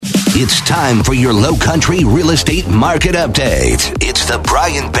It's time for your Low Country Real Estate Market Update. It's the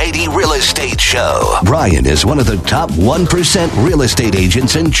Brian Beatty Real Estate Show. Brian is one of the top 1% real estate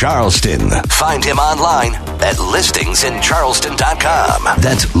agents in Charleston. Find him online at listingsincharleston.com.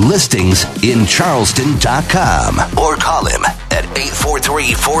 That's listingsincharleston.com. Or call him at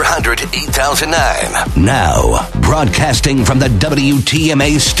 843-400-8009. Now, broadcasting from the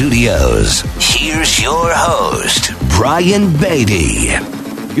WTMA studios, here's your host, Brian Beatty.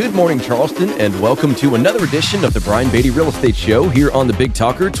 Good morning, Charleston, and welcome to another edition of the Brian Beatty Real Estate Show here on the Big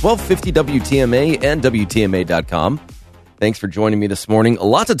Talker, 1250 WTMA and WTMA.com. Thanks for joining me this morning. A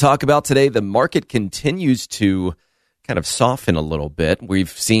lot to talk about today. The market continues to kind of soften a little bit. We've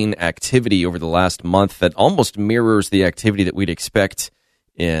seen activity over the last month that almost mirrors the activity that we'd expect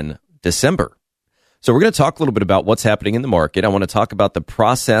in December. So we're going to talk a little bit about what's happening in the market. I want to talk about the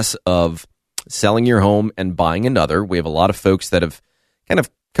process of selling your home and buying another. We have a lot of folks that have kind of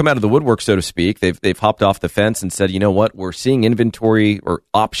come out of the woodwork, so to speak. They've hopped off the fence and said, you know what, we're seeing inventory or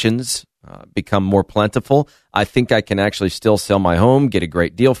options become more plentiful. I think I can actually still sell my home, get a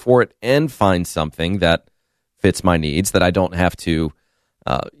great deal for it, and find something that fits my needs, that I don't have to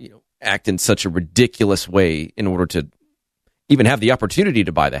act in such a ridiculous way in order to even have the opportunity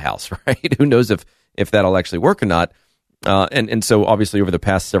to buy the house, right? Who knows if that'll actually work or not. And so obviously over the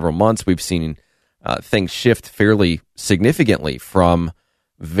past several months, we've seen things shift fairly significantly from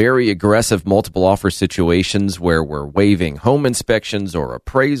very aggressive multiple offer situations where we're waiving home inspections or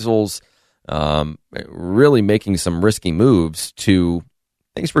appraisals, really making some risky moves, to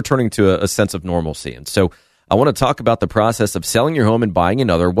things returning to a sense of normalcy. And so I want to talk about the process of selling your home and buying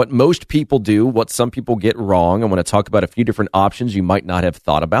another, what most people do, what some people get wrong. I want to talk about a few different options you might not have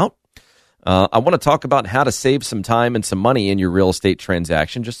thought about. I want to talk about how to save some time and some money in your real estate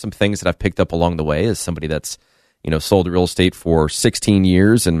transaction, just some things that I've picked up along the way as somebody that's sold real estate for 16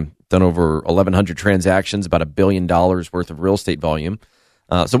 years and done over 1,100 transactions, about $1 billion worth of real estate volume.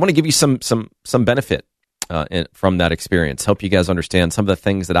 So I want to give you some benefit from that experience. Help you guys understand some of the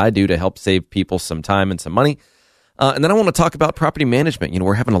things that I do to help save people some time and some money. And then I want to talk about property management.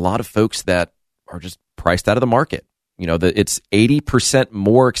 We're having a lot of folks that are just priced out of the market. It's 80%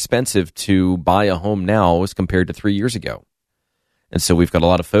 more expensive to buy a home now as compared to 3 years ago. And so we've got a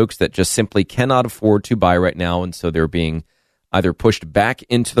lot of folks that just simply cannot afford to buy right now, and so they're being either pushed back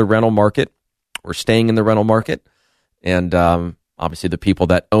into the rental market or staying in the rental market. And obviously the people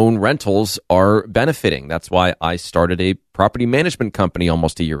that own rentals are benefiting. That's why I started a property management company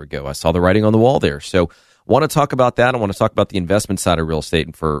almost a year ago. I saw the writing on the wall there. So I want to talk about that. I want to talk about the investment side of real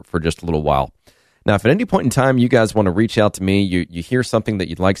estate for just a little while. Now, if at any point in time you guys want to reach out to me, you hear something that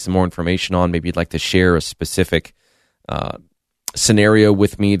you'd like some more information on, maybe you'd like to share a specific scenario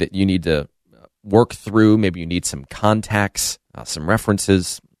with me that you need to work through, maybe you need some contacts, some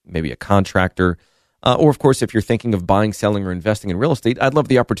references, maybe a contractor, or of course, if you're thinking of buying, selling, or investing in real estate, I'd love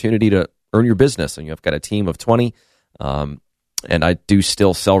the opportunity to earn your business. And you've got a team of 20, and I do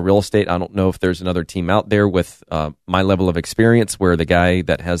still sell real estate. I don't know if there's another team out there with my level of experience where the guy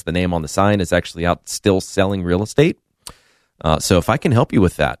that has the name on the sign is actually out still selling real estate. So if I can help you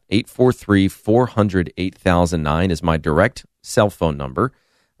with that, 843-400-8009 is my direct cell phone number.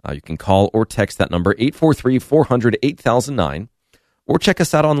 You can call or text that number, 843-400-8009, or check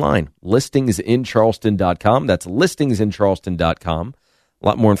us out online, listingsincharleston.com. That's listingsincharleston.com. A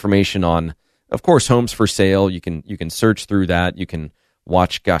lot more information on, of course, homes for sale. You can search through that. You can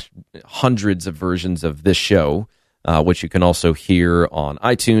watch, hundreds of versions of this show, which you can also hear on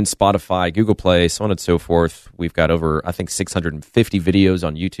iTunes, Spotify, Google Play, so on and so forth. We've got over, I think, 650 videos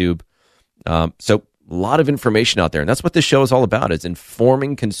on YouTube. So a lot of information out there. And that's what this show is all about, is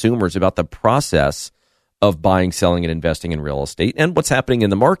informing consumers about the process of buying, selling, and investing in real estate and what's happening in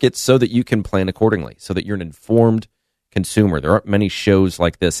the market so that you can plan accordingly, so that you're an informed consumer. There aren't many shows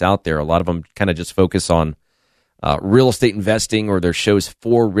like this out there. A lot of them kind of just focus on real estate investing, or they're shows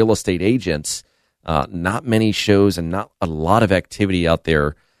for real estate agents. Not many shows and not a lot of activity out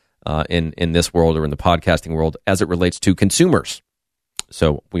there in this world or in the podcasting world as it relates to consumers.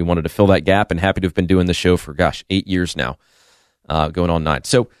 So we wanted to fill that gap, and happy to have been doing the show for, 8 years now, going on 9.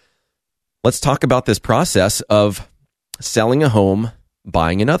 So let's talk about this process of selling a home,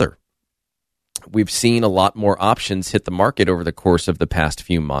 buying another. We've seen a lot more options hit the market over the course of the past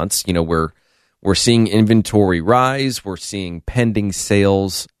few months. We're seeing inventory rise. We're seeing pending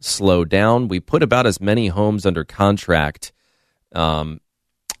sales slow down. We put about as many homes under contract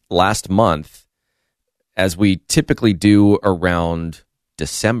last month as we typically do around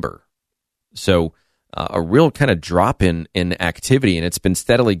December. So a real kind of drop in activity, and it's been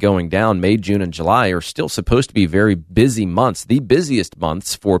steadily going down. May, June, and July are still supposed to be very busy months, the busiest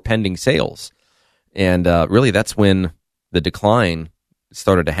months for pending sales. And really, that's when the decline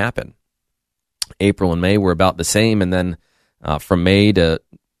started to happen. April and May were about the same, and then from May to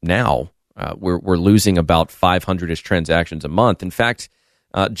now, we're losing about 500-ish transactions a month. In fact,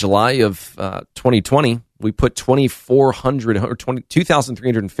 July of 2020, we put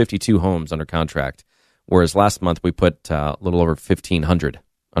 2,352 homes under contract, whereas last month we put a little over 1,500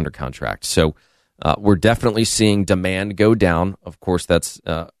 under contract. So we're definitely seeing demand go down. Of course, that's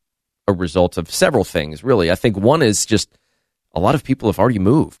a result of several things, really. I think one is just a lot of people have already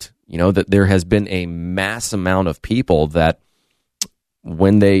moved. You know, that there has been a mass amount of people that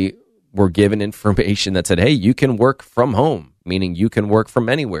when they were given information that said, hey, you can work from home, meaning you can work from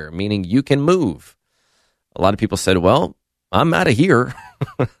anywhere, meaning you can move. A lot of people said, well, I'm out of here.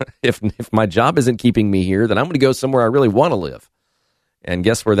 If my job isn't keeping me here, then I'm going to go somewhere I really want to live. And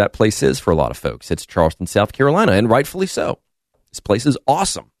guess where that place is for a lot of folks? It's Charleston, South Carolina, and rightfully so. This place is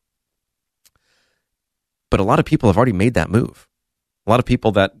awesome. But a lot of people have already made that move. A lot of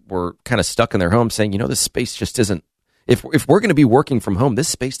people that were kind of stuck in their home saying, you know, this space just isn't, if we're going to be working from home, this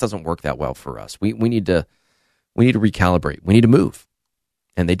space doesn't work that well for us. We need to recalibrate. We need to move.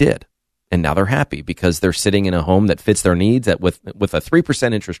 And they did. And now they're happy because they're sitting in a home that fits their needs with a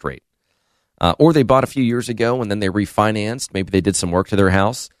 3% interest rate. Or they bought a few years ago and then they refinanced. Maybe they did some work to their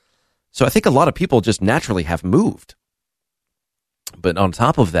house. So I think a lot of people just naturally have moved. But on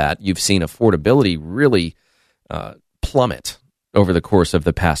top of that, you've seen affordability really plummet over the course of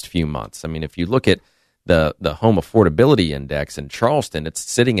the past few months. I mean, if you look at the home affordability index in Charleston, it's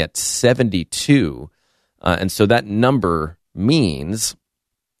sitting at 72. And so that number means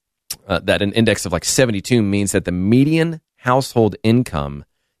that an index of like 72 means that the median household income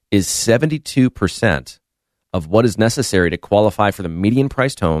is 72% of what is necessary to qualify for the median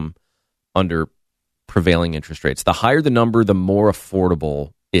priced home under prevailing interest rates. The higher the number, the more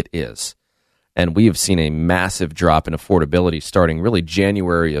affordable it is. And we have seen a massive drop in affordability starting really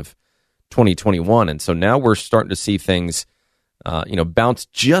January of 2021. And so now we're starting to see things, bounce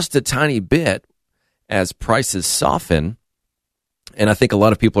just a tiny bit as prices soften. And I think a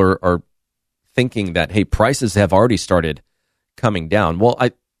lot of people are thinking that, hey, prices have already started coming down. Well,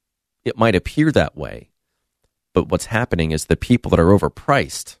 it might appear that way. But what's happening is the people that are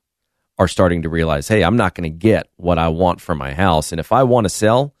overpriced are starting to realize, hey, I'm not going to get what I want for my house. And if I want to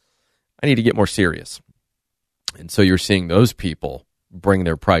sell, I need to get more serious. And so you're seeing those people bring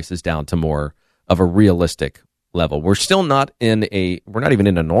their prices down to more of a realistic level. We're still not we're not even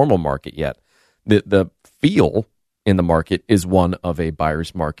in a normal market yet. The feel in the market is one of a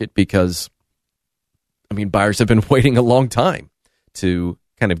buyer's market because, I mean, buyers have been waiting a long time to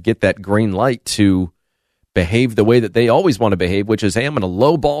kind of get that green light to behave the way that they always want to behave, which is, hey, I'm going to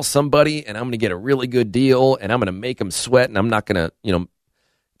lowball somebody and I'm going to get a really good deal and I'm going to make them sweat and I'm not going to,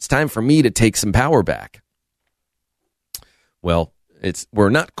 it's time for me to take some power back. Well, we're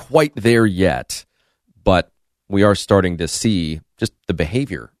not quite there yet, but we are starting to see just the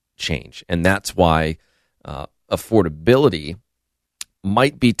behavior change. And that's why affordability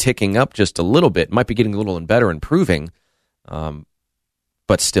might be ticking up just a little bit, might be getting a little better, improving.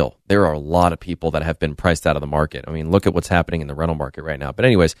 But still, there are a lot of people that have been priced out of the market. I mean, look at what's happening in the rental market right now. But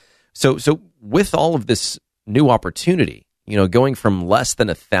anyways, so with all of this new opportunity, going from less than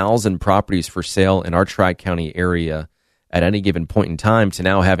 1,000 properties for sale in our Tri-County area at any given point in time to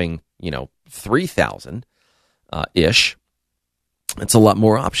now having, 3,000 ish, it's a lot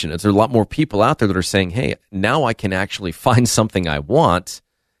more options. There's a lot more people out there that are saying, hey, now I can actually find something I want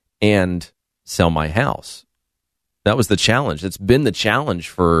and sell my house. That was the challenge. It's been the challenge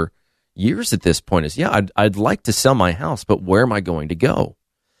for years at this point is, I'd like to sell my house, but where am I going to go?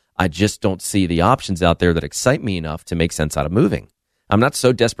 I just don't see the options out there that excite me enough to make sense out of moving. I'm not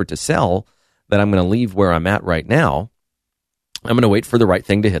so desperate to sell that I'm going to leave where I'm at right now. I'm going to wait for the right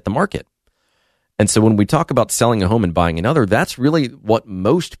thing to hit the market. And so when we talk about selling a home and buying another, that's really what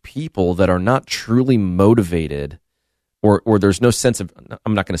most people that are not truly motivated or there's no sense of,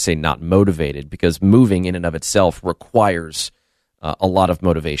 I'm not going to say not motivated because moving in and of itself requires a lot of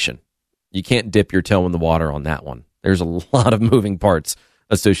motivation. You can't dip your toe in the water on that one. There's a lot of moving parts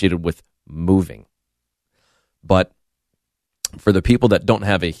associated with moving. But for the people that don't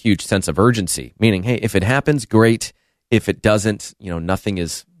have a huge sense of urgency, meaning, hey, if it happens, great. If it doesn't,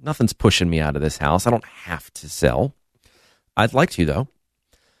 nothing's pushing me out of this house. I don't have to sell. I'd like to, though.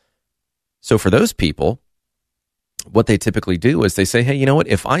 So for those people, what they typically do is they say, hey, you know what?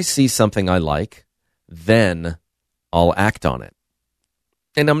 If I see something I like, then I'll act on it.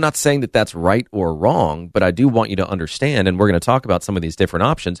 And I'm not saying that that's right or wrong, but I do want you to understand, and we're going to talk about some of these different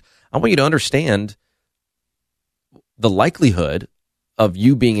options. I want you to understand the likelihood of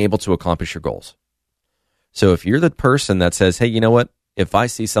you being able to accomplish your goals. So if you're the person that says, hey, you know what? If I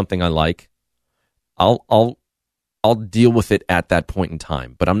see something I like, I'll deal with it at that point in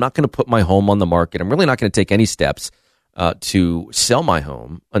time. But I'm not going to put my home on the market. I'm really not going to take any steps to sell my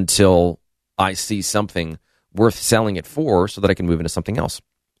home until I see something worth selling it for so that I can move into something else.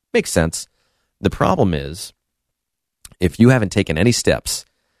 Makes sense. The problem is, if you haven't taken any steps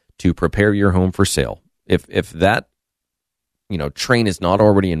to prepare your home for sale, if that train is not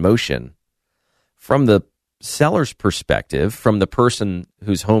already in motion, from the seller's perspective, from the person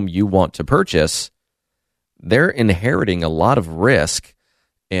whose home you want to purchase, they're inheriting a lot of risk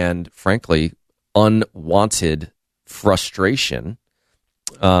and, frankly, unwanted frustration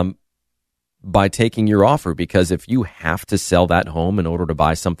by taking your offer, because if you have to sell that home in order to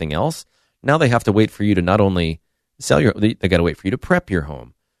buy something else, now they have to wait for you to not only they got to wait for you to prep your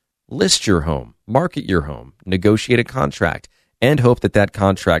home, list your home, market your home, negotiate a contract, and hope that that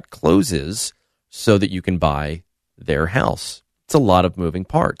contract closes so that you can buy their house. It's a lot of moving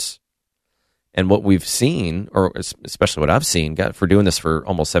parts. And what we've seen, or especially what I've seen, for doing this for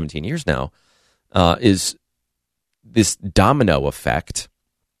almost 17 years now, is this domino effect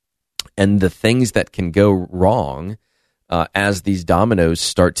and the things that can go wrong as these dominoes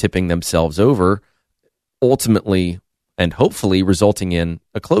start tipping themselves over, ultimately and hopefully resulting in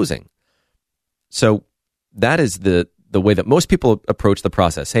a closing. So that is the way that most people approach the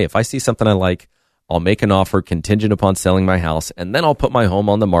process. Hey, if I see something I like, I'll make an offer contingent upon selling my house, and then I'll put my home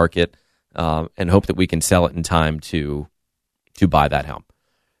on the market and hope that we can sell it in time to buy that home.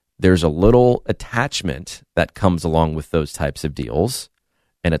 There's a little attachment that comes along with those types of deals,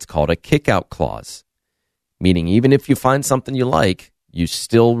 and it's called a kick-out clause, meaning even if you find something you like, you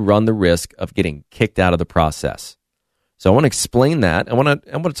still run the risk of getting kicked out of the process. So I want to explain that. I want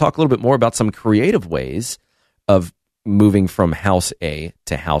to talk a little bit more about some creative ways of moving from house A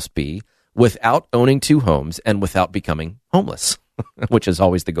to house B without owning two homes and without becoming homeless, which is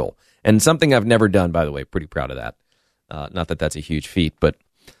always the goal. And something I've never done, by the way. Pretty proud of that. Not that that's a huge feat, but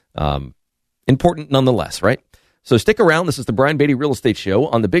important nonetheless, right? So stick around. This is the Brian Beatty Real Estate Show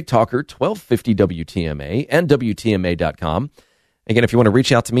on the Big Talker, 1250 WTMA and WTMA.com. Again, if you want to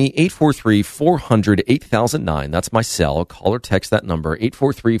reach out to me, 843-400-8009. That's my cell. Call or text that number,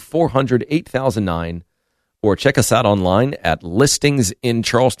 843-400-8009. Or check us out online at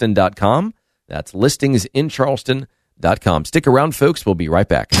listingsincharleston.com. That's listingsincharleston.com. Stick around, folks. We'll be right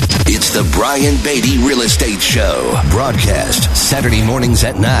back. It's the Brian Beatty Real Estate Show. Broadcast Saturday mornings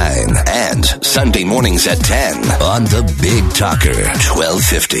at 9 and Sunday mornings at 10 on the Big Talker,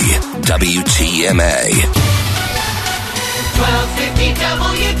 1250 WTMA. 1250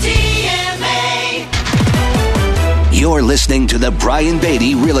 WTMA. You're listening to the Brian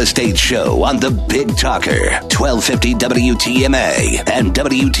Beatty Real Estate Show on the Big Talker, 1250 WTMA and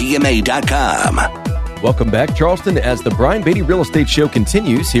WTMA.com. Welcome back, Charleston, as the Brian Beatty Real Estate Show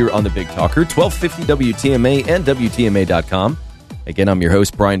continues here on the Big Talker, 1250 WTMA and WTMA.com. Again, I'm your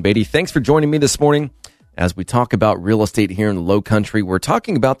host, Brian Beatty. Thanks for joining me this morning as we talk about real estate here in the Low Country. We're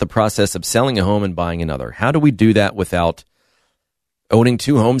talking about the process of selling a home and buying another. How do we do that without owning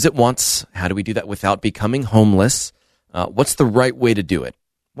two homes at once? How do we do that without becoming homeless? What's the right way to do it?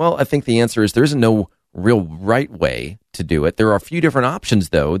 Well, I think the answer is there's no real right way to do it. There are a few different options,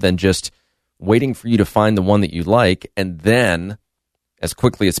 though, than just waiting for you to find the one that you like and then, as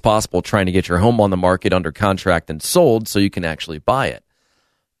quickly as possible, trying to get your home on the market, under contract, and sold so you can actually buy it.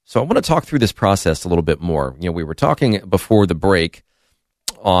 So I want to talk through this process a little bit more. We were talking before the break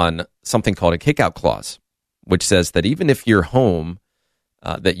on something called a kick-out clause, which says that even if your home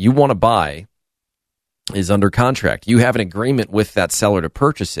that you want to buy is under contract, you have an agreement with that seller to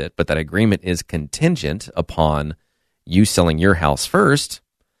purchase it, but that agreement is contingent upon you selling your house first.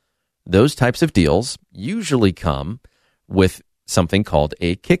 Those types of deals usually come with something called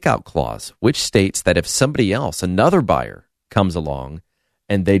a kick-out clause, which states that if somebody else, another buyer, comes along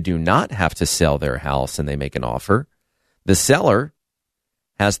and they do not have to sell their house and they make an offer, the seller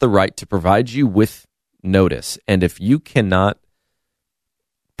has the right to provide you with notice. And if you cannot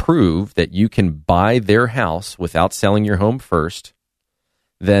prove that you can buy their house without selling your home first,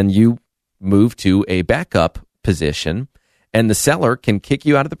 then you move to a backup position, and the seller can kick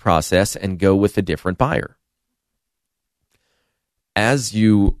you out of the process and go with a different buyer. As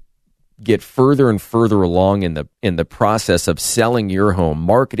you get further and further along in the process of selling your home,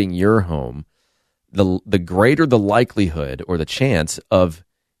 marketing your home, the greater the likelihood or the chance of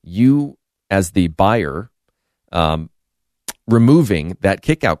you as the buyer removing that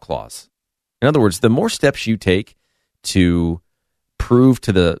kick-out clause. In other words, the more steps you take to prove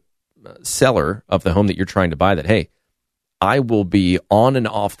to the seller of the home that you're trying to buy that, hey, I will be on and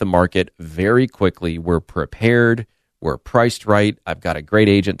off the market very quickly. We're prepared. We're priced right. I've got a great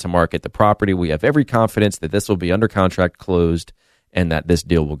agent to market the property. We have every confidence that this will be under contract, closed, and that this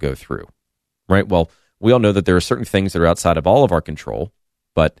deal will go through. Right? Well, we all know that there are certain things that are outside of all of our control,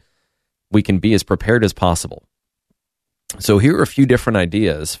 but we can be as prepared as possible. So here are a few different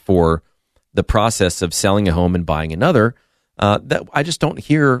ideas for the process of selling a home and buying another that I just don't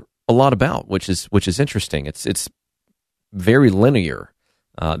hear a lot about, which is interesting. It's very linear,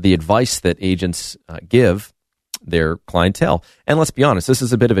 the advice that agents give their clientele. And let's be honest, this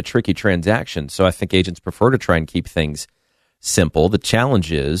is a bit of a tricky transaction, so I think agents prefer to try and keep things simple. The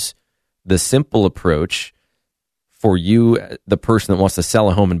challenge is the simple approach for you, the person that wants to sell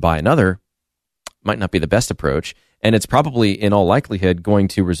a home and buy another, might not be the best approach, and it's probably, in all likelihood, going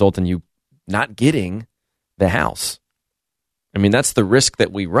to result in you not getting the house. I mean, that's the risk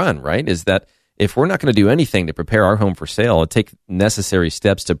that we run, right? Is that if we're not going to do anything to prepare our home for sale and take necessary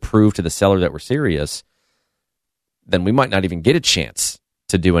steps to prove to the seller that we're serious, then we might not even get a chance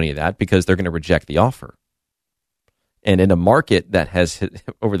to do any of that because they're going to reject the offer. And in a market that has,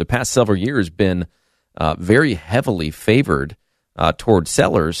 over the past several years, been very heavily favored toward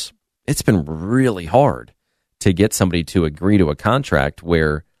sellers, it's been really hard to get somebody to agree to a contract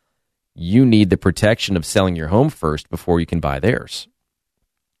where you need the protection of selling your home first before you can buy theirs.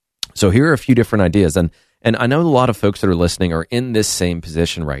 So here are a few different ideas. And I know a lot of folks that are listening are in this same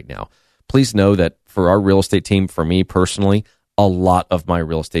position right now. Please know that for our real estate team, for me personally, a lot of my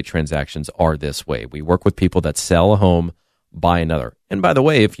real estate transactions are this way. We work with people that sell a home, buy another. And by the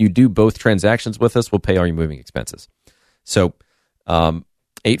way, if you do both transactions with us, we'll pay all your moving expenses. So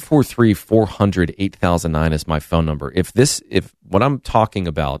 843-400-8009 is my phone number. If what I'm talking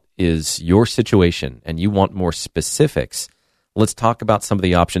about is your situation and you want more specifics, let's talk about some of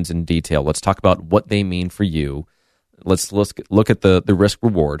the options in detail. Let's talk about what they mean for you. Let's look at the risk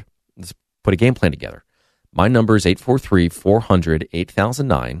reward. Let's put a game plan together. My number is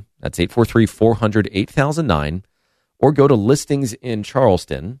 843-400-8009. That's 843-400-8009. Or go to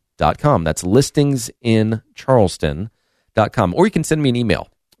listingsincharleston.com. That's listingsincharleston.com. Or you can send me an email,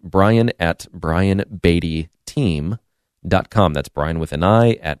 brian@brianbeattyteam.com. That's Brian with an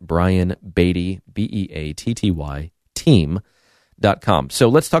I at brianbeatty, BEATTY, team.com. So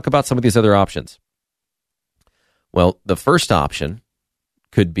let's talk about some of these other options. Well, the first option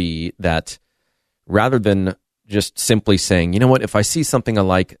could be that rather than just simply saying, you know what, if I see something I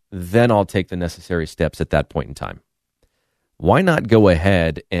like, then I'll take the necessary steps at that point in time. Why not go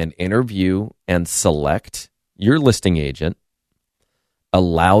ahead and interview and select your listing agent,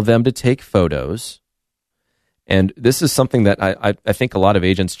 allow them to take photos, and this is something that I think a lot of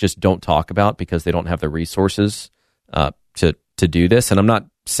agents just don't talk about because they don't have the resources to do this. And I'm not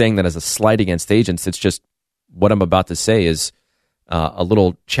saying that as a slight against agents. It's just what I'm about to say is a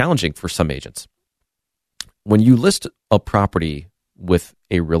little challenging for some agents. When you list a property with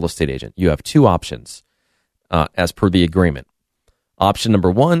a real estate agent, you have two options as per the agreement. Option number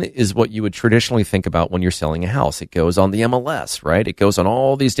one is what you would traditionally think about when you're selling a house. It goes on the MLS, right? It goes on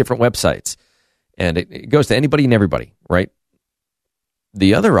all these different websites, and it goes to anybody and everybody, right?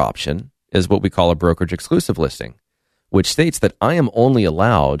 The other option is what we call a brokerage exclusive listing, which states that I am only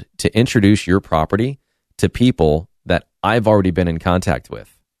allowed to introduce your property to people that I've already been in contact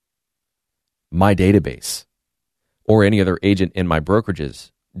with, my database, or any other agent in my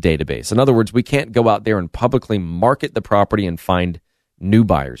brokerage's database. In other words, we can't go out there and publicly market the property and find new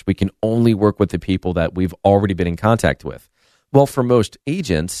buyers. We can only work with the people that we've already been in contact with. Well, for most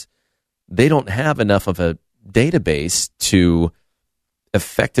agents, they don't have enough of a database to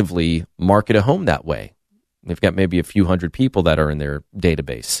effectively market a home that way. They've got maybe a few hundred people that are in their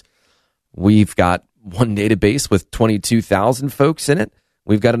database. We've got one database with 22,000 folks in it.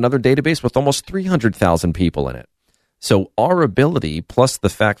 We've got another database with almost 300,000 people in it. So our ability, plus the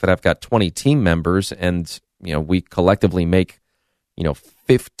fact that I've got 20 team members and, we collectively make,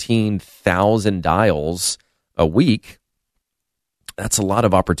 15,000 dials a week, that's a lot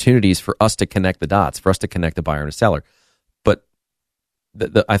of opportunities for us to connect the dots, for us to connect a buyer and a seller. But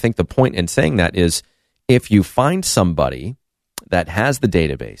I think the point in saying that is if you find somebody that has the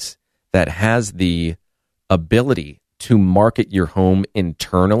database, that has the ability to market your home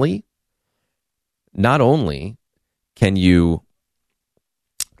internally, not only can you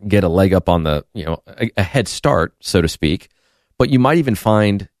get a leg up on the, a head start, so to speak, but you might even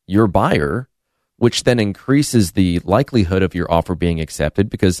find your buyer which then increases the likelihood of your offer being accepted,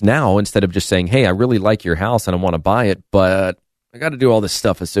 because now instead of just saying, hey, I really like your house and I want to buy it, but I got to do all this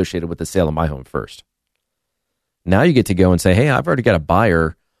stuff associated with the sale of my home first. Now you get to go and say, hey, I've already got a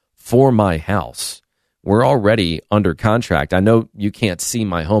buyer for my house. We're already under contract. I know you can't see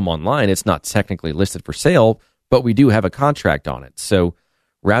my home online. It's not technically listed for sale, but we do have a contract on it. So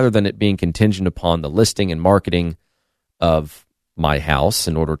rather than it being contingent upon the listing and marketing of my house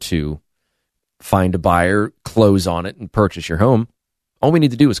in order to find a buyer, close on it, and purchase your home, all we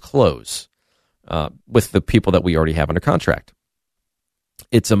need to do is close with the people that we already have under contract.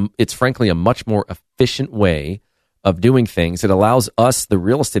 It's frankly a much more efficient way of doing things. It allows us, the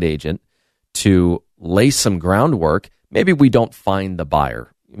real estate agent, to lay some groundwork. Maybe we don't find the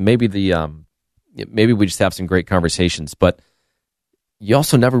buyer. Maybe maybe we just have some great conversations, but you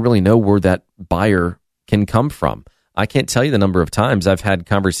also never really know where that buyer can come from. I can't tell you the number of times I've had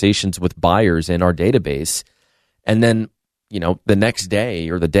conversations with buyers in our database, and then, the next day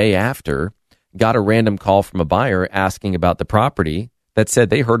or the day after, got a random call from a buyer asking about the property that said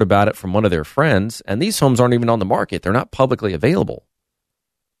they heard about it from one of their friends, and these homes aren't even on the market. They're not publicly available.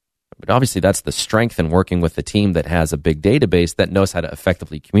 But obviously that's the strength in working with the team that has a big database that knows how to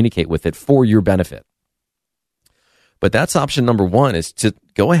effectively communicate with it for your benefit. But that's option number one, is to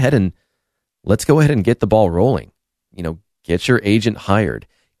let's go ahead and get the ball rolling. Get your agent hired,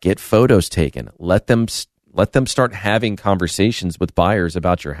 get photos taken, let them start having conversations with buyers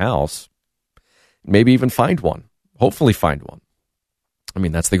about your house. Maybe even find one. Hopefully find one. I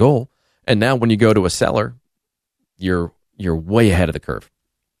mean, that's the goal. And now when you go to a seller, you're way ahead of the curve.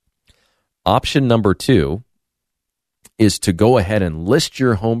 Option number two is to go ahead and list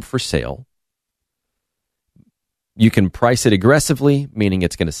your home for sale. You can price it aggressively, meaning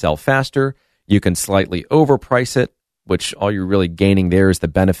it's going to sell faster. You can slightly overprice it, which all you're really gaining there is the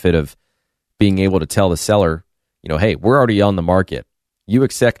benefit of being able to tell the seller, hey, we're already on the market. You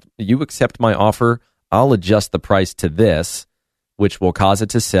accept my offer. I'll adjust the price to this, which will cause it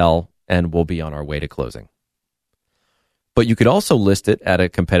to sell, and we'll be on our way to closing. But you could also list it at a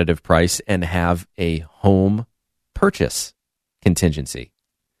competitive price and have a home purchase contingency.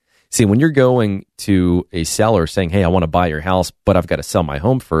 See, when you're going to a seller saying, hey, I want to buy your house, but I've got to sell my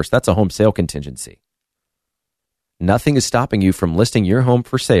home first, that's a home sale contingency. Nothing is stopping you from listing your home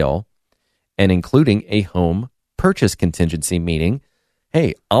for sale and including a home purchase contingency, meaning,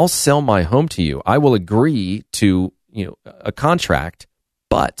 hey, I'll sell my home to you. I will agree to a contract,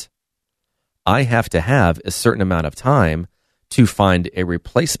 but I have to have a certain amount of time to find a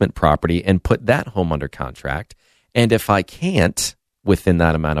replacement property and put that home under contract. And if I can't within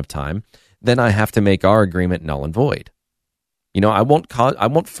that amount of time, then I have to make our agreement null and void. I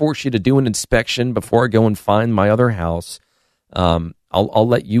won't force you to do an inspection before I go and find my other house. I'll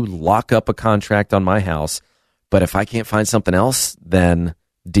let you lock up a contract on my house, but if I can't find something else, then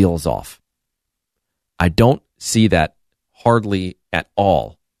deal's off. I don't see that hardly at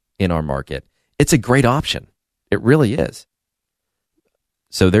all in our market. It's a great option. It really is.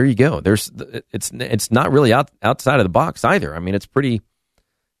 So there you go. It's not really outside of the box either. I mean, it's pretty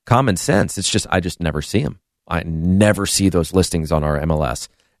common sense. It's just I just never see them. I never see those listings on our MLS.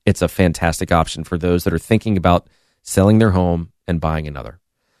 It's a fantastic option for those that are thinking about selling their home and buying another.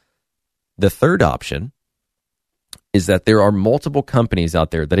 The third option is that there are multiple companies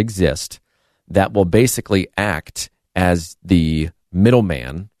out there that exist that will basically act as the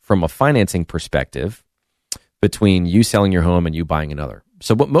middleman from a financing perspective between you selling your home and you buying another.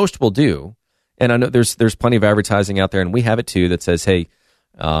 So what most will do, and I know there's plenty of advertising out there, and we have it too, that says, hey,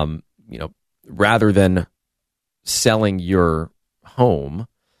 rather than selling your home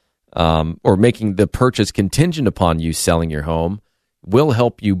or making the purchase contingent upon you selling your home, we'll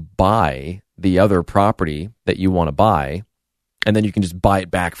help you buy the other property that you want to buy, and then you can just buy it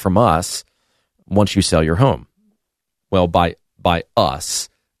back from us once you sell your home. Well, by us,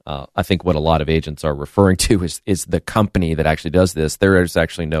 I think what a lot of agents are referring to is the company that actually does this. There is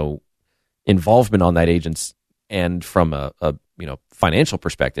actually no involvement on that agent's end from a financial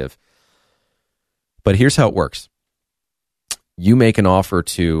perspective. But here's how it works. You make an offer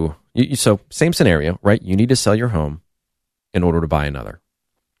to, so same scenario, right? You need to sell your home in order to buy another.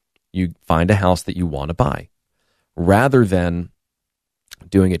 You find a house that you want to buy. Rather than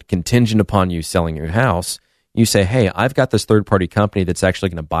doing it contingent upon you selling your house, you say, hey, I've got this third-party company that's actually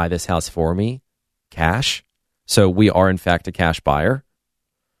going to buy this house for me, cash. So we are, in fact, a cash buyer.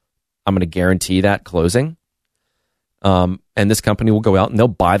 I'm going to guarantee that closing. And this company will go out and they'll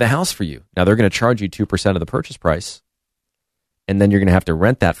buy the house for you. Now, they're going to charge you 2% of the purchase price. And then you're going to have to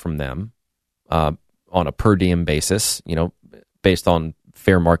rent that from them on a per diem basis, based on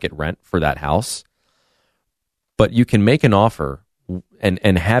fair market rent for that house. but you can make an offer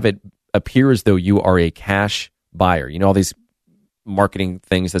and have it appear as though you are a cash buyer. You know, all these marketing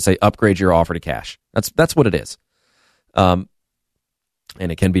things that say upgrade your offer to cash. That's what it is. And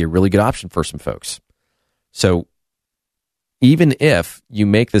it can be a really good option for some folks. So even if you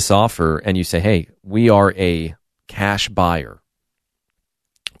make this offer and you say, hey, we are a cash buyer,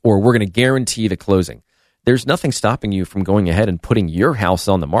 or we're going to guarantee the closing, there's nothing stopping you from going ahead and putting your house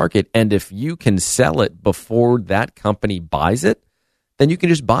on the market. And if you can sell it before that company buys it, then you can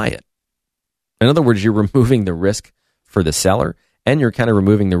just buy it. In other words, you're removing the risk for the seller, and you're kind of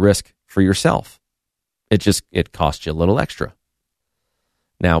removing the risk for yourself. It costs you a little extra.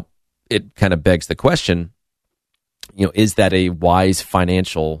 Now, it kind of begs the question, is that a wise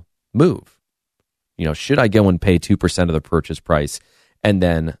financial move? Should I go and pay 2% of the purchase price and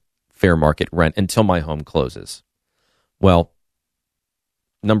then fair market rent until my home closes? Well,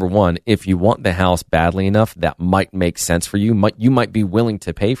 number one, if you want the house badly enough, that might make sense for you. You might be willing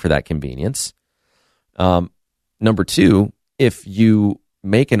to pay for that convenience. Number two, if you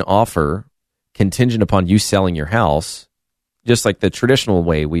make an offer contingent upon you selling your house, just like the traditional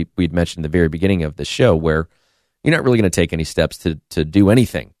way we'd mentioned at the very beginning of the show, where you're not really going to take any steps to do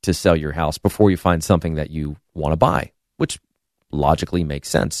anything to sell your house before you find something that you want to buy, which logically makes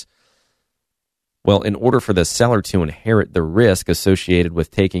sense. Well, in order for the seller to inherit the risk associated with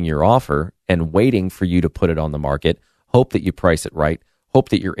taking your offer and waiting for you to put it on the market, hope that you price it right, hope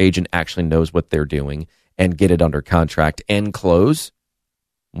that your agent actually knows what they're doing, and get it under contract and close,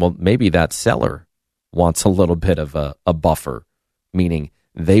 well, maybe that seller wants a little bit of a buffer, meaning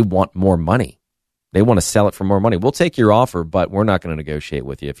they want more money. They want to sell it for more money. We'll take your offer, but we're not going to negotiate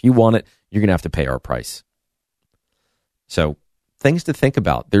with you. If you want it, you're going to have to pay our price. So things to think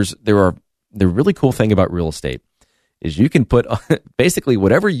about. The really cool thing about real estate is you can put basically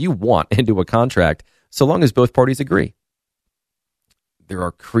whatever you want into a contract so long as both parties agree. There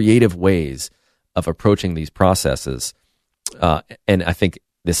are creative ways of approaching these processes. And I think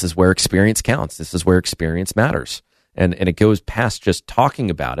this is where experience counts. This is where experience matters. And it goes past just talking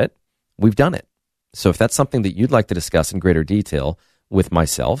about it. We've done it. So if that's something that you'd like to discuss in greater detail with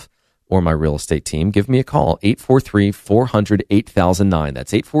myself or my real estate team, give me a call, 843-400-8009.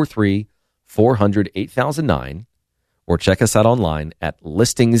 That's 843-400-8009. Or check us out online at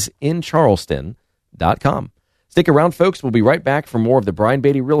listingsincharleston.com. Stick around, folks. We'll be right back for more of the Brian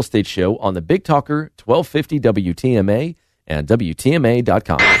Beatty Real Estate Show on the Big Talker, 1250 WTMA and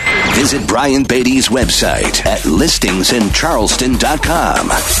WTMA.com. Visit Brian Beatty's website at listingsincharleston.com.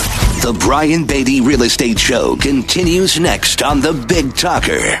 The Brian Beatty Real Estate Show continues next on the Big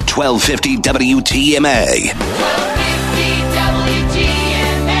Talker, 1250 WTMA. 1250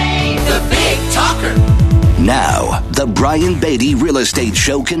 WTMA, the Big Talker. Now, the Brian Beatty Real Estate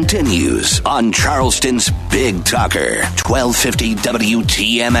Show continues on Charleston's Big Talker, 1250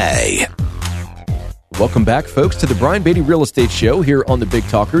 WTMA. Welcome back, folks, to the Brian Beatty Real Estate Show here on the Big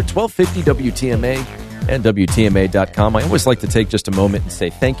Talker, 1250 WTMA and WTMA.com. I always like to take just a moment and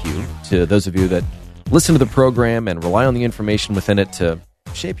say thank you to those of you that listen to the program and rely on the information within it to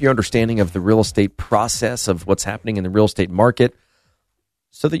shape your understanding of the real estate process, of what's happening in the real estate market,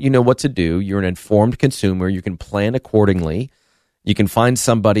 so that you know what to do. You're an informed consumer. You can plan accordingly. You can find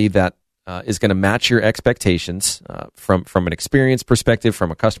somebody that is going to match your expectations from an experience perspective,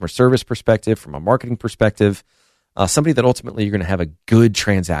 from a customer service perspective, from a marketing perspective, somebody that ultimately you're going to have a good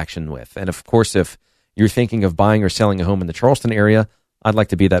transaction with. And of course, if you're thinking of buying or selling a home in the Charleston area, I'd like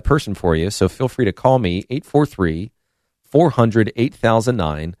to be that person for you. So feel free to call me,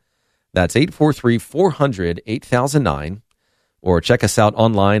 843-400-8009. That's 843-400-8009. Or check us out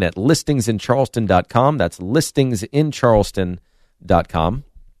online at listingsincharleston.com. That's listingsincharleston.com.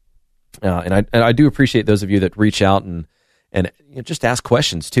 And I do appreciate those of you that reach out and just ask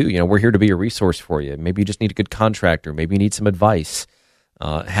questions too. We're here to be a resource for you. Maybe you just need a good contractor. Maybe you need some advice.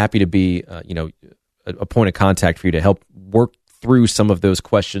 Happy to be, a point of contact for you to help work through some of those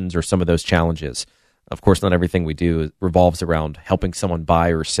questions or some of those challenges. Of course, not everything we do revolves around helping someone buy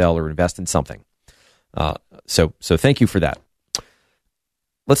or sell or invest in something. So thank you for that.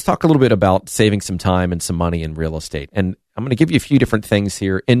 Let's talk a little bit about saving some time and some money in real estate. And I'm going to give you a few different things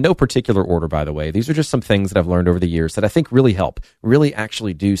here in no particular order, by the way. These are just some things that I've learned over the years that I think really help, really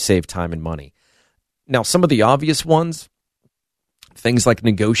actually do save time and money. Now, some of the obvious ones, things like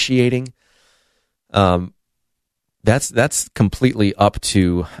negotiating, that's completely up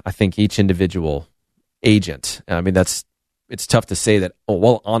to, I think, each individual agent. I mean, it's tough to say that,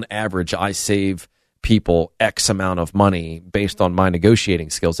 on average, I save people X amount of money based on my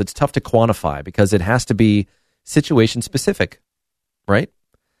negotiating skills. It's tough to quantify because it has to be situation specific, right?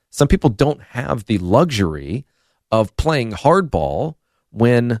 Some people don't have the luxury of playing hardball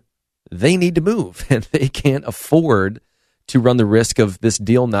when they need to move and they can't afford to run the risk of this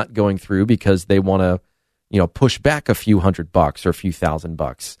deal not going through because they want to, push back a few $100 or a few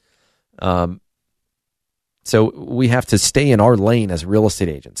 $1,000. So we have to stay in our lane as real estate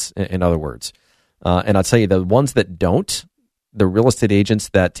agents, in other words. And I'll tell you, the ones that don't, the real estate agents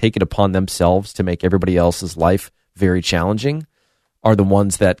that take it upon themselves to make everybody else's life very challenging, are the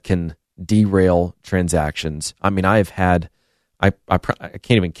ones that can derail transactions. I mean, I can't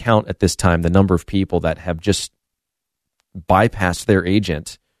even count at this time the number of people that have just bypassed their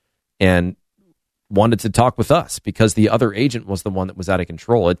agent and wanted to talk with us because the other agent was the one that was out of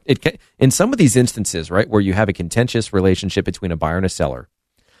control. It in some of these instances, right, where you have a contentious relationship between a buyer and a seller,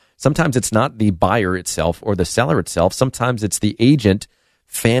 sometimes it's not the buyer itself or the seller itself. Sometimes it's the agent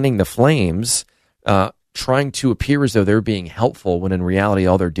fanning the flames, trying to appear as though they're being helpful when in reality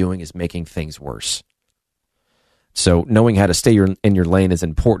all they're doing is making things worse. So knowing how to stay in your lane is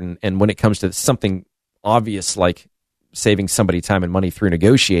important. And when it comes to something obvious like saving somebody time and money through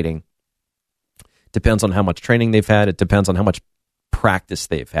negotiating, depends on how much training they've had. It depends on how much practice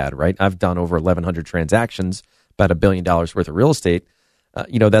they've had, right? I've done over 1,100 transactions, about $1 billion worth of real estate.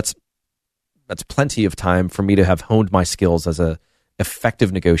 That's plenty of time for me to have honed my skills as a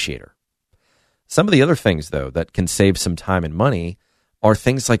effective negotiator. Some of the other things, though, that can save some time and money are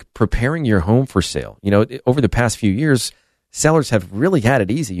things like preparing your home for sale. Over the past few years, sellers have really had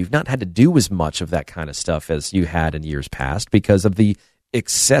it easy. You've not had to do as much of that kind of stuff as you had in years past because of the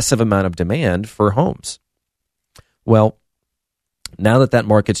excessive amount of demand for homes. Well, now that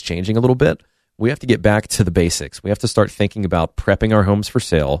market's changing a little bit, we have to get back to the basics. We have to start thinking about prepping our homes for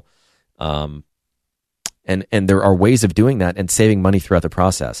sale. And there are ways of doing that and saving money throughout the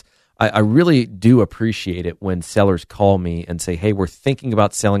process. I really do appreciate it when sellers call me and say, hey, we're thinking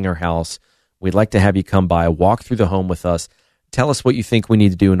about selling our house. We'd like to have you come by, walk through the home with us. Tell us what you think we need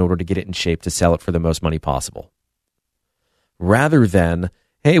to do in order to get it in shape to sell it for the most money possible. Rather than,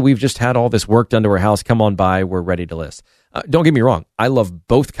 hey, we've just had all this work done to our house. Come on by. We're ready to list. Don't get me wrong. I love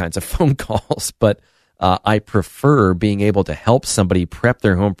both kinds of phone calls, but I prefer being able to help somebody prep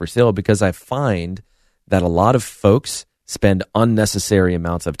their home for sale because I find that a lot of folks spend unnecessary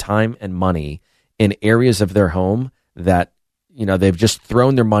amounts of time and money in areas of their home that, they've just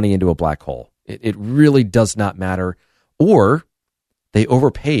thrown their money into a black hole. It really does not matter, or they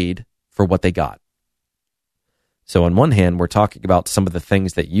overpaid for what they got. So on one hand, we're talking about some of the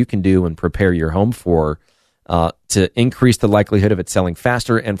things that you can do and prepare your home for to increase the likelihood of it selling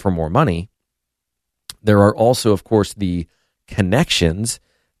faster and for more money. There are also, of course, the connections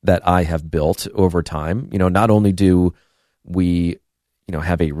that I have built over time. Not only do we,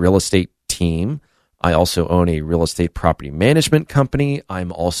 have a real estate team, I also own a real estate property management company.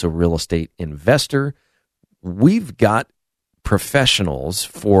 I'm also a real estate investor. We've got professionals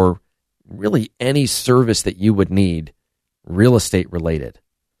for really any service that you would need real estate related.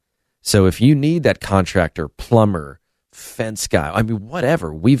 So if you need that contractor, plumber, fence guy,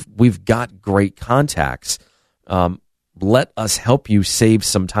 whatever, we've got great contacts. Let us help you save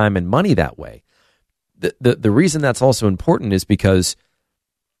some time and money that way. The reason that's also important is because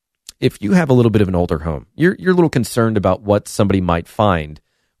if you have a little bit of an older home, you're a little concerned about what somebody might find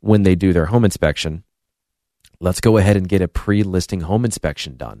when they do their home inspection. Let's go ahead and get a pre-listing home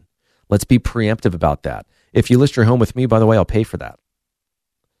inspection done. Let's be preemptive about that. If you list your home with me, by the way, I'll pay for that.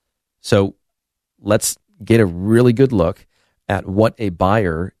 So let's get a really good look at what a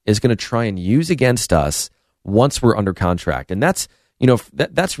buyer is going to try and use against us once we're under contract. And that's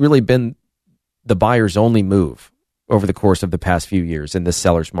really been the buyer's only move over the course of the past few years in this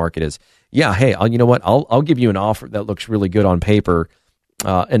seller's market is, hey, you know what? I'll give you an offer that looks really good on paper,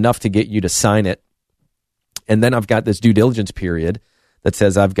 enough to get you to sign it. And then I've got this due diligence period that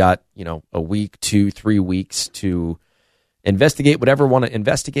says I've got, a week, 2-3 weeks to investigate whatever I want to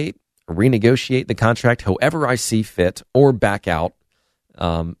investigate, renegotiate the contract however I see fit, or back out.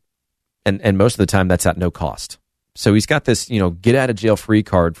 And most of the time that's at no cost. So he's got this, get out of jail free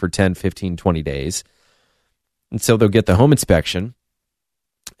card for 10, 15, 20 days. And so they'll get the home inspection,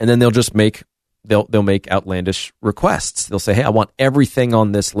 and then they'll just make outlandish requests. They'll say, hey, I want everything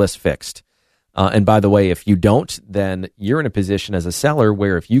on this list fixed. And by the way, if you don't, then you're in a position as a seller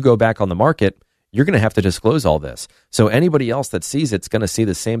where if you go back on the market, you're going to have to disclose all this. So anybody else that sees it's going to see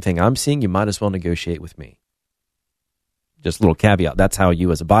the same thing I'm seeing. You might as well negotiate with me. Just a little caveat. That's how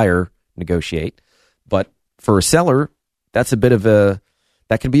you as a buyer negotiate. But for a seller, that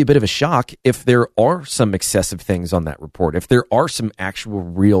can be a bit of a shock if there are some excessive things on that report, if there are some actual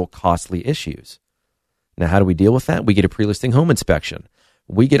real costly issues. Now, how do we deal with that? We get a pre-listing home inspection.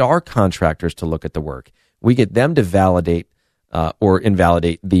 We get our contractors to look at the work. we get them to validate or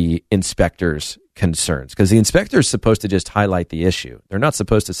invalidate the inspector's concerns, because the inspector is supposed to just highlight the issue. They're not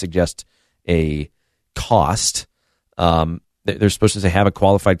supposed to suggest a cost. They're supposed to say, have a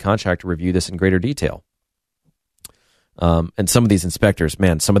qualified contractor review this in greater detail. And some of these inspectors,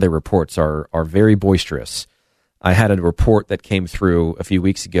 man, some of their reports are very boisterous. I had a report that came through a few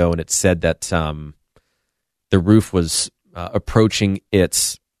weeks ago, and it said that the roof was approaching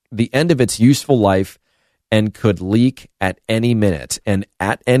the end of its useful life and could leak at any minute. And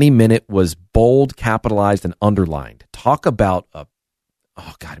at any minute was bold, capitalized, and underlined. Talk about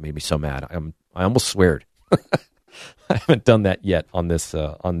oh God, it made me so mad. I almost sweared. I haven't done that yet on this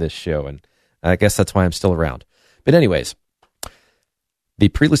show, and I guess that's why I'm still around. But anyways, the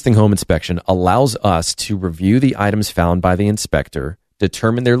pre-listing home inspection allows us to review the items found by the inspector,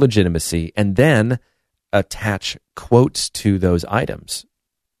 determine their legitimacy, and then attach quotes to those items.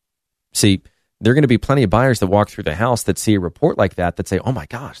 See, there are going to be plenty of buyers that walk through the house that see a report like that say, oh my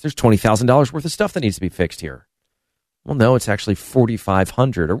gosh, there's $20,000 worth of stuff that needs to be fixed here. Well, no, it's actually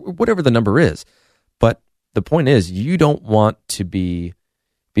 $4,500 or whatever the number is. But the point is, you don't want to be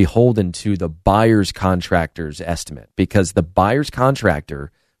beholden to the buyer's contractor's estimate, because the buyer's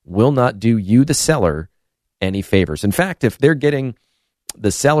contractor will not do you, the seller, any favors. In fact, if they're getting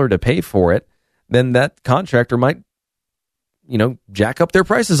the seller to pay for it, then that contractor might, jack up their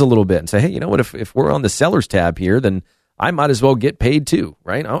prices a little bit and say, hey, you know what, if we're on the seller's tab here, then I might as well get paid too,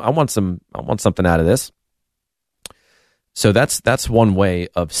 right? I want something out of this. So that's one way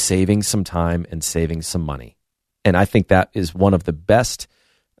of saving some time and saving some money. And I think that is one of the best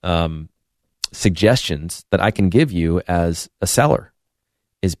suggestions that I can give you as a seller,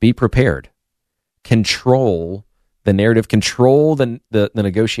 is be prepared. Control the narrative, control the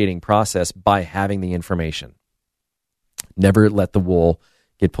negotiating process by having the information. Never let the wool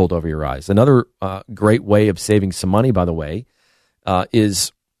get pulled over your eyes. Another great way of saving some money, by the way,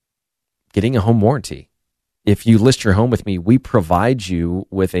 is getting a home warranty. If you list your home with me, we provide you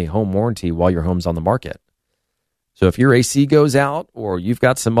with a home warranty while your home's on the market. So if your AC goes out or you've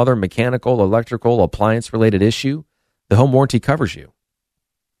got some other mechanical, electrical, appliance-related issue, the home warranty covers you.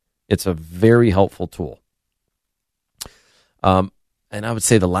 It's a very helpful tool. And I would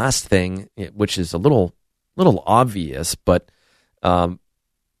say the last thing, which is a little obvious, but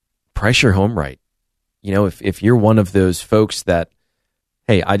price your home right. If you're one of those folks that,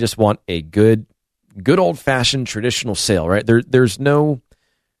 hey, I just want a good old-fashioned traditional sale, right? There's no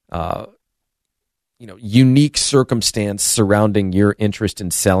unique circumstance surrounding your interest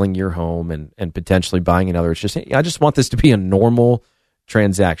in selling your home and potentially buying another. It's just, hey, I just want this to be a normal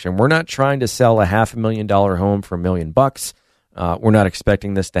transaction. We're not trying to sell a $500,000 home for $1 million. We're not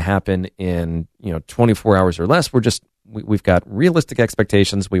expecting this to happen in 24 hours or less. We've got realistic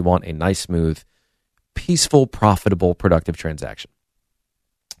expectations. We want a nice, smooth, peaceful, profitable, productive transaction.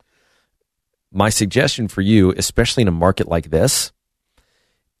 My suggestion for you, especially in a market like this,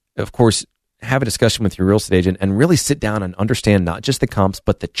 of course, have a discussion with your real estate agent and really sit down and understand not just the comps,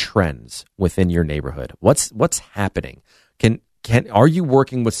 but the trends within your neighborhood. What's happening? Are you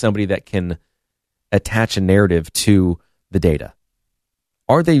working with somebody that can attach a narrative to the data?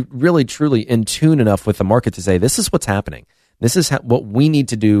 Are they really, truly in tune enough with the market to say, this is what's happening? This is what we need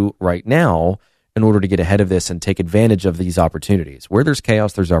to do right now in order to get ahead of this and take advantage of these opportunities. Where there's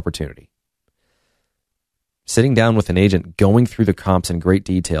chaos, there's opportunity. Sitting down with an agent, going through the comps in great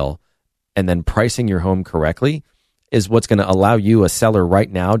detail, and then pricing your home correctly is what's going to allow you, a seller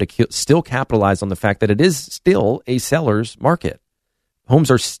right now, to still capitalize on the fact that it is still a seller's market. Homes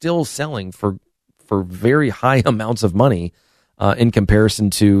are still selling for very high amounts of money in comparison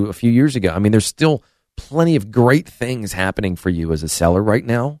to a few years ago. I mean, there's still plenty of great things happening for you as a seller right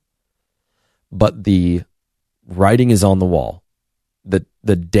now, but the writing is on the wall.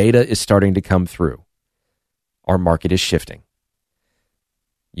 The data is starting to come through. Our market is shifting.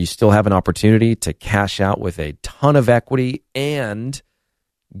 You still have an opportunity to cash out with a ton of equity and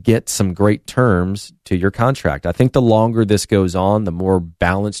get some great terms to your contract. I think the longer this goes on, the more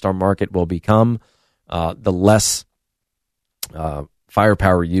balanced our market will become, the less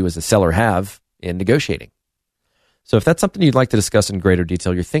firepower you as a seller have in negotiating. So if that's something you'd like to discuss in greater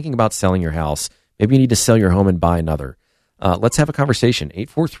detail, you're thinking about selling your house, maybe you need to sell your home and buy another, let's have a conversation.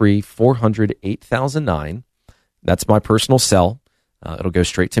 843-400-8009. That's my personal cell. It'll go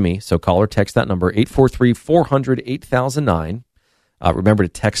straight to me. So call or text that number, 843-400-8009. Remember to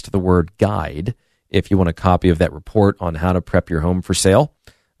text the word guide if you want a copy of that report on how to prep your home for sale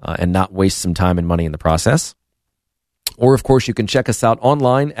and not waste some time and money in the process. Or, of course, you can check us out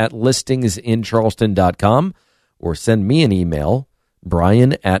online at listingsincharleston.com or send me an email,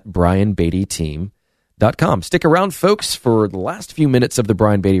 Brian@BrianBeattyTeam.com. Stick around, folks, for the last few minutes of the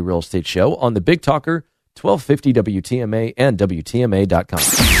Brian Beatty Real Estate Show on the Big Talker, 1250 WTMA and WTMA.com.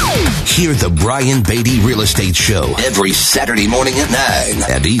 Hear the Brian Beatty Real Estate Show every Saturday morning at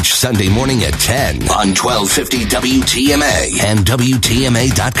 9 and each Sunday morning at 10 on 1250 WTMA and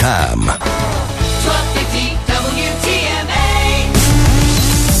WTMA.com. 1250 WTMA.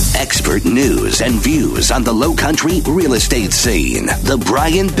 Expert news and views on the Low Country real estate scene. The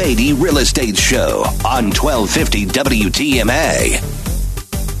Brian Beatty Real Estate Show on 1250 WTMA.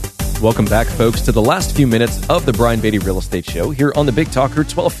 Welcome back, folks, to the last few minutes of the Brian Beatty Real Estate Show here on the Big Talker,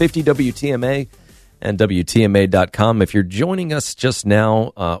 1250 WTMA and WTMA.com. If you're joining us just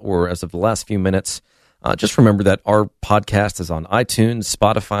now or as of the last few minutes, just remember that our podcast is on iTunes,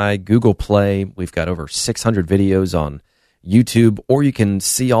 Spotify, Google Play. We've got over 600 videos on YouTube, or you can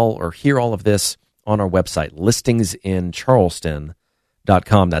see all or hear all of this on our website,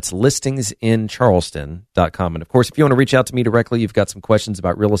 listingsincharleston.com. That's listingsincharleston.com. And of course, if you want to reach out to me directly, you've got some questions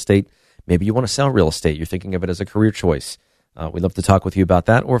about real estate. Maybe you want to sell real estate. You're thinking of it as a career choice. We'd love to talk with you about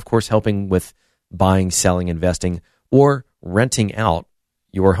that. Or, of course, helping with buying, selling, investing, or renting out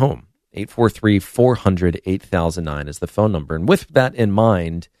your home. 843-400-8009 is the phone number. And with that in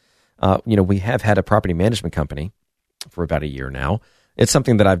mind, we have had a property management company for about a year now. It's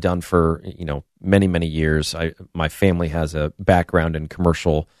something that I've done for, many, many years. My family has a background in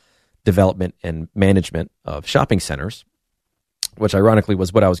commercial development and management of shopping centers, which ironically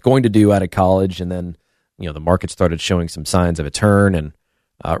was what I was going to do out of college. And then, the market started showing some signs of a turn. And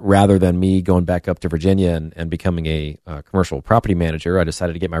rather than me going back up to Virginia and becoming a commercial property manager, I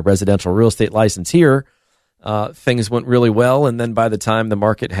decided to get my residential real estate license here. Things went really well. And then by the time the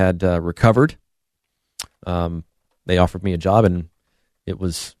market had recovered, they offered me a job, and it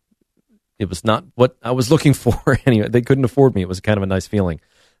was not what I was looking for. Anyway, they couldn't afford me. It was kind of a nice feeling.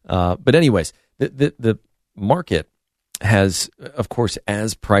 But anyways, the market has, of course,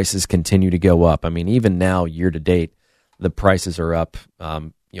 as prices continue to go up. I mean, even now, year to date, the prices are up,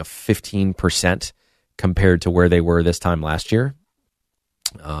 15% compared to where they were this time last year.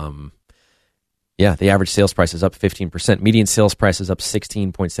 The average sales price is up 15%. Median sales price is up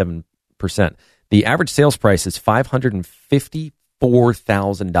 16.7%. The average sales price is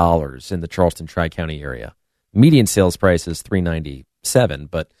 $554,000 in the Charleston Tri-County area. Median sales price is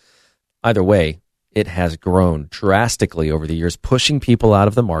 $397,000, but either way, it has grown drastically over the years, pushing people out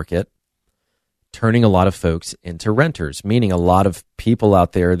of the market, turning a lot of folks into renters, meaning a lot of people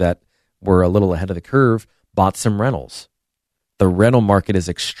out there that were a little ahead of the curve bought some rentals. The rental market is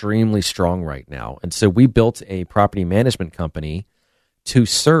extremely strong right now, and so we built a property management company to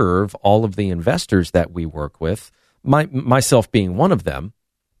serve all of the investors that we work with, myself being one of them.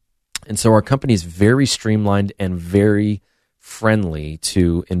 And so our company is very streamlined and very friendly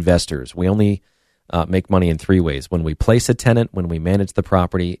to investors. We only make money in three ways: when we place a tenant, when we manage the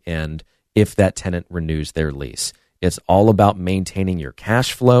property, and if that tenant renews their lease. It's all about maintaining your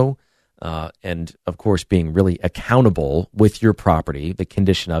cash flow and, of course, being really accountable with your property, the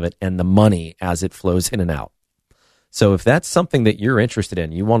condition of it, and the money as it flows in and out. So if that's something that you're interested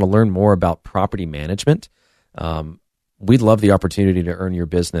in, you want to learn more about property management, we'd love the opportunity to earn your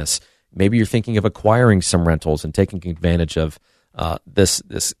business. Maybe you're thinking of acquiring some rentals and taking advantage of this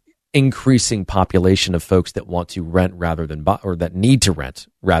increasing population of folks that want to rent rather than buy, or that need to rent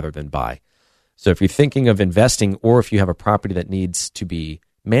rather than buy. So if you're thinking of investing, or if you have a property that needs to be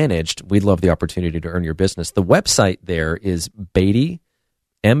managed, we'd love the opportunity to earn your business. The website there is Beatty,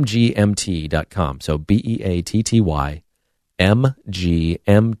 mgmt.com. So BEATTY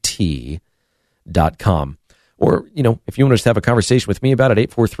MGMT.com. Or, if you want to just have a conversation with me about it,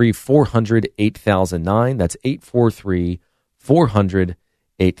 843-400-8009. That's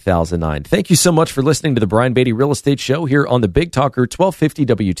 843-400-8009. Thank you so much for listening to the Brian Beatty Real Estate Show here on the Big Talker, 1250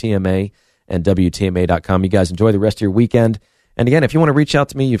 WTMA and WTMA.com. You guys enjoy the rest of your weekend. And again, if you want to reach out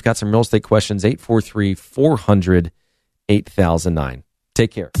to me, you've got some real estate questions, 843-400-8009.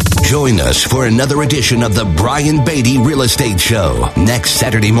 Take care. Join us for another edition of the Brian Beatty Real Estate Show next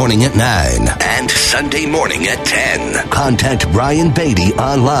Saturday morning at 9 and Sunday morning at 10. Contact Brian Beatty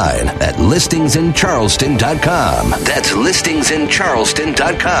online at listingsincharleston.com. That's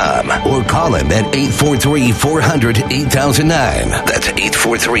listingsincharleston.com. Or call him at 843-400-8009. That's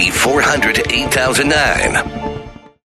 843-400-8009.